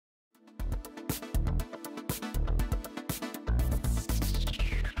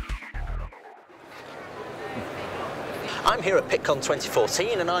I'm here at Pittcon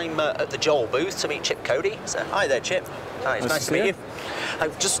 2014 and I'm at the JEOL booth to meet Chip Cody. So, hi there, Chip. Hi, it's nice to meet you.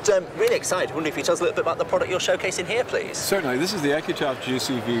 I'm just really excited. I wonder if you tell us a little bit about the product you're showcasing here, please. Certainly. This is the AccuTOF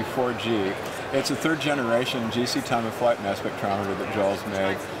GCV 4G. It's a third generation GC time-of-flight mass spectrometer that JEOL's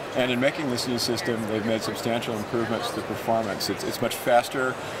made. And in making this new system, they've made substantial improvements to performance. It's much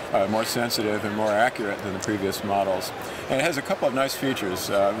faster, more sensitive, and more accurate than the previous models. And it has a couple of nice features.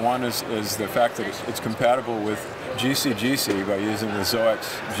 One is the fact that it's compatible with GCxGC by using the GC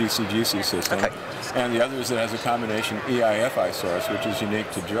GCxGC system. Okay. And the other is it has a combination EI-FI source, which is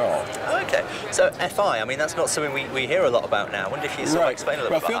unique to JEOL. Okay, so FI, I mean, that's not something we hear a lot about now. I wonder if you sort of explain a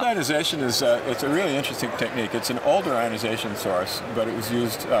little bit about that. Well, field ionization is it's a really interesting technique. It's an older ionization source, but it was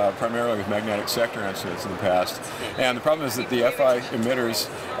used primarily with magnetic sector instruments in the past. And the problem is that the FI emitters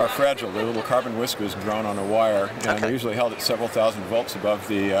are fragile. They're little carbon whiskers grown on a wire, and they're usually held at several thousand volts above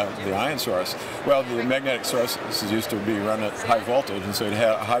the ion source. Well, the magnetic source used to be run at high voltage, and so it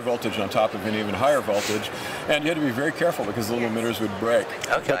had high voltage on top of an even higher voltage, and you had to be very careful because the little emitters would break.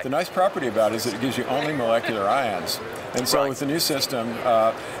 Okay. But the nice property about it is that it gives you only molecular ions. And so with the new system,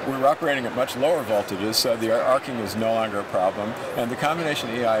 we're operating at much lower voltages, so the arcing is no longer a problem. And the combination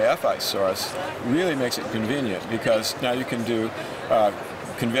EI-FI source really makes it convenient because now you can do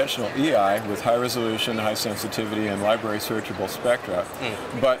conventional EI with high resolution, high sensitivity, and library searchable spectra.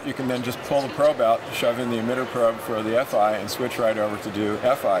 But you can then just pull the probe out, shove in the emitter probe for the FI, and switch right over to do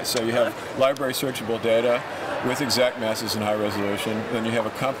FI. So you have library searchable data with exact masses and high resolution. Then you have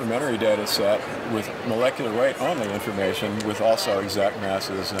a complementary data set with molecular weight only information with also exact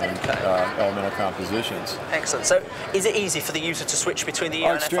masses and elemental compositions. Excellent. So is it easy for the user to switch between the EI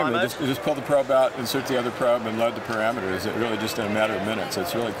and FI extremely. mode? You just pull the probe out, insert the other probe, and load the parameters. It really just in a matter of minutes.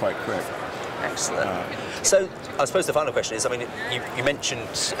 It's really quite quick. Excellent. So I suppose the final question is, I mean, you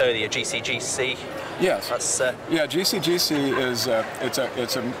mentioned earlier GCxGC. Yes. That's, yeah, GCxGC is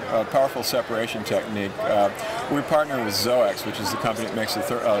it's a powerful separation technique. We partner with ZOX, which is the company that makes the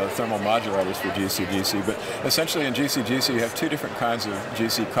thermal modulators for GCxGC. But essentially in GCxGC you have two different kinds of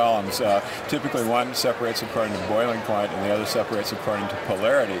GC columns. Typically one separates according to boiling point and the other separates according to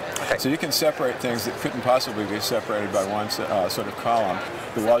polarity. Okay. So you can separate things that couldn't possibly be separated by one sort of column.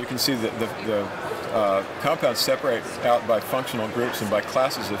 But while you can see that the compounds separate out by functional groups and by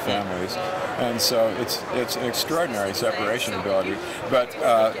classes of families, and so it's an extraordinary separation ability, but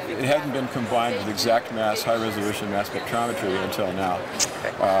it hasn't been combined with exact mass, high-resolution mass spectrometry until now,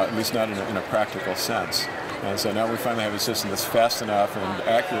 at least not in a practical sense. And so now we finally have a system that's fast enough and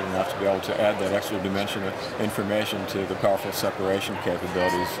accurate enough to be able to add that extra dimension of information to the powerful separation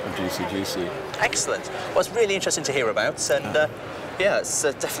capabilities of GCxGC. Excellent. Well, it's really interesting to hear about, and yeah, it's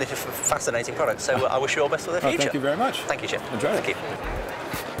definitely a fascinating product. So I wish you all best for the future. Thank you very much. Thank you, Chip. Enjoy it. Thank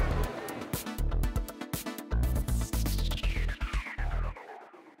you.